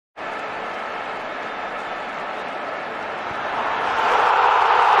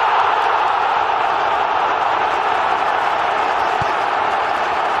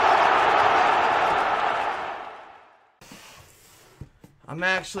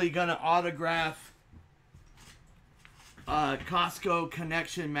actually going to autograph Costco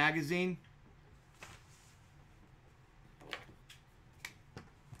Connection magazine.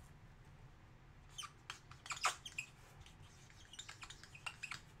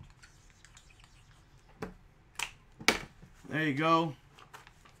 There you go.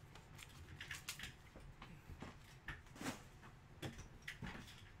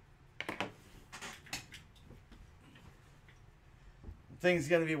 Thing's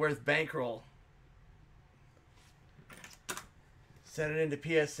going to be worth bankroll. Send it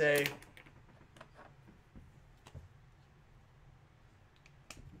into PSA.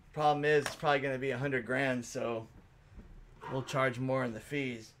 Problem is, it's probably going to be 100 grand, so we'll charge more in the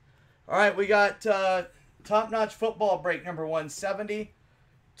fees. All right, we got Top Notch Football break number 170.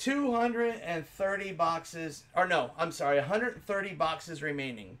 230 boxes. Or no, I'm sorry, 130 boxes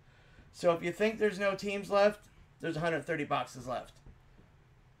remaining. So if you think there's no teams left, there's 130 boxes left.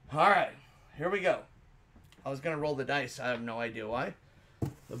 All right, here we go. I was going to roll the dice. I have no idea why.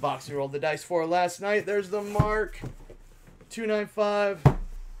 The box we rolled the dice for last night. There's the mark. 295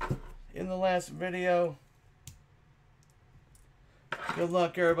 in the last video. Good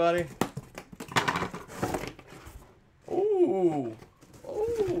luck, everybody. Ooh.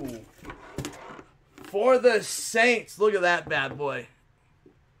 Ooh. For the Saints. Look at that bad boy.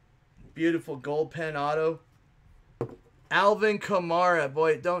 Beautiful gold pen auto. Alvin Kamara,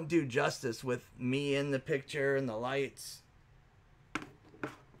 boy, don't do justice with me in the picture and the lights.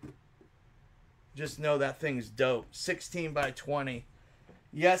 Just know that thing's dope. 16 by 20.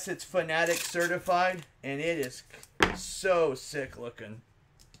 Yes, it's Fanatic certified, and it is so sick looking.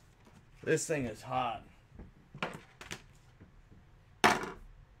 This thing is hot.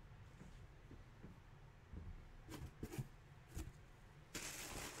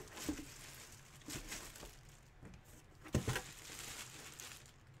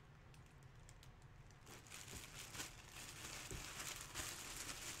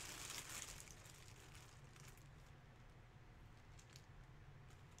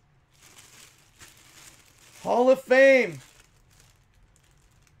 Hall of Fame.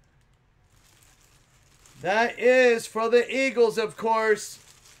 That is for the Eagles, of course.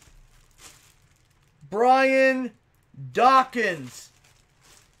 Brian Dawkins.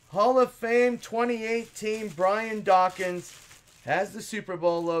 Hall of Fame 2018. Brian Dawkins has the Super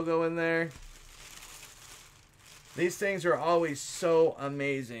Bowl logo in there. These things are always so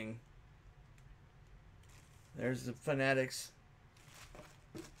amazing. There's the Fanatics.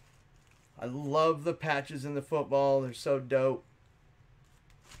 I love the patches in the football. They're so dope.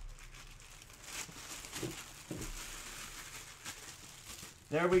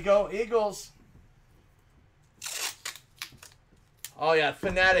 There we go, Eagles. Oh, yeah,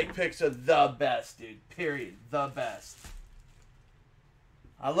 Fanatic picks are the best, dude. Period. The best.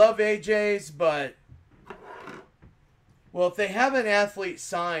 I love AJ's, but... well, if they have an athlete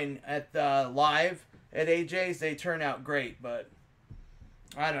sign at the live at AJ's, they turn out great, but...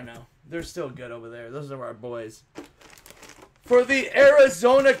 I don't know. They're still good over there. Those are our boys. For the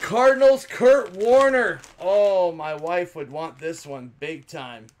Arizona Cardinals, Kurt Warner. Oh, my wife would want this one big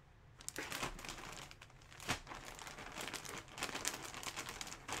time.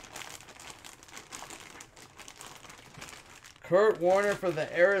 Kurt Warner for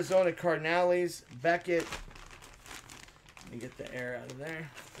the Arizona Cardinals. Beckett. Let me get the air out of there.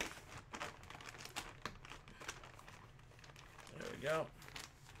 There we go.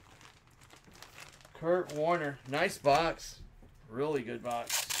 Kurt Warner. Nice box. Really good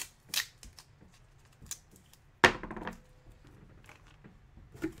box.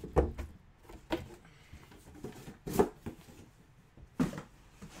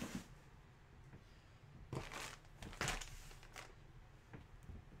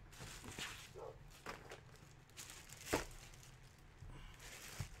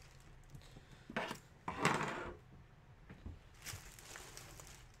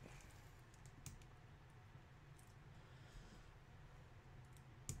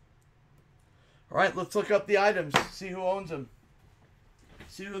 All right, let's look up the items, see who owns them,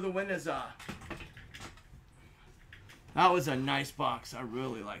 see who the winners are. That was a nice box. I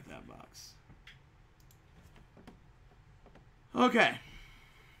really like that box. Okay,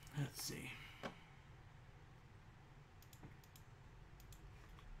 let's see.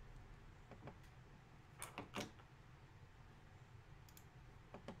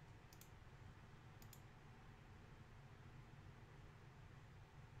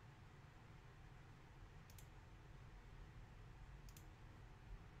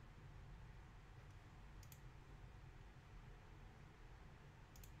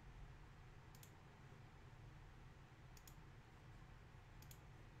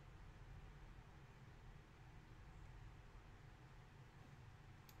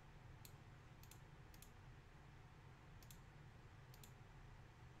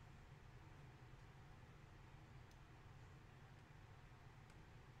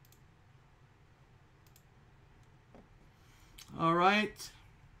 All right.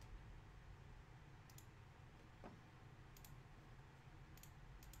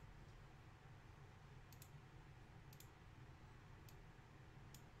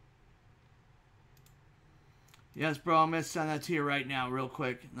 Yes, bro, I'm going to send that to you right now real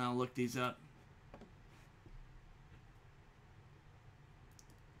quick, and I'll look these up.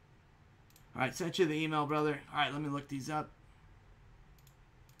 All right, sent you the email, brother. All right, let me look these up.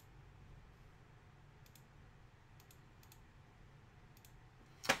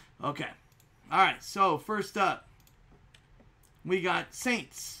 Okay. All right, so first up, we got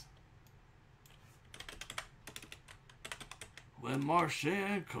Saints. When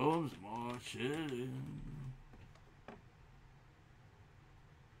Martian comes marching.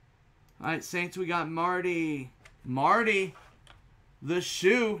 All right, Saints, we got Marty. Marty, the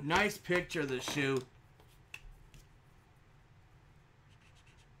shoe. Nice picture of the shoe.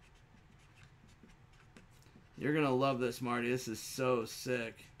 You're going to love this, Marty. This is so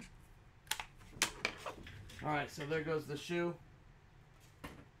sick. All right, so there goes the shoe.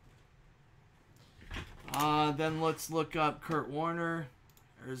 Then let's look up Kurt Warner,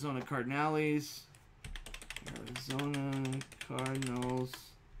 Arizona Cardinals. Arizona Cardinals.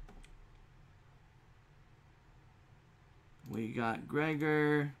 We got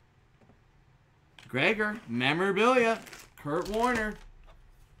Gregor. Memorabilia. Kurt Warner.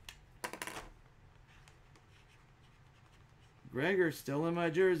 Gregor still in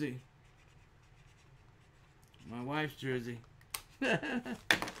my jersey. My wife's jersey.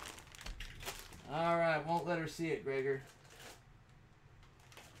 Alright, won't let her see it, Gregor.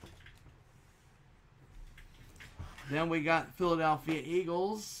 Then we got Philadelphia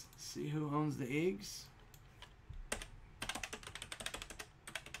Eagles. Let's see who owns the Eagles.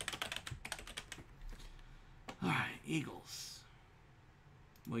 Alright, Eagles.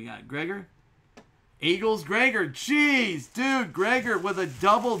 We got Gregor. Eagles, Gregor. Jeez, dude, Gregor with a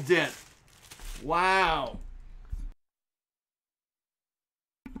double dip. Wow.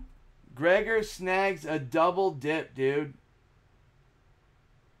 Gregor snags a double dip, dude.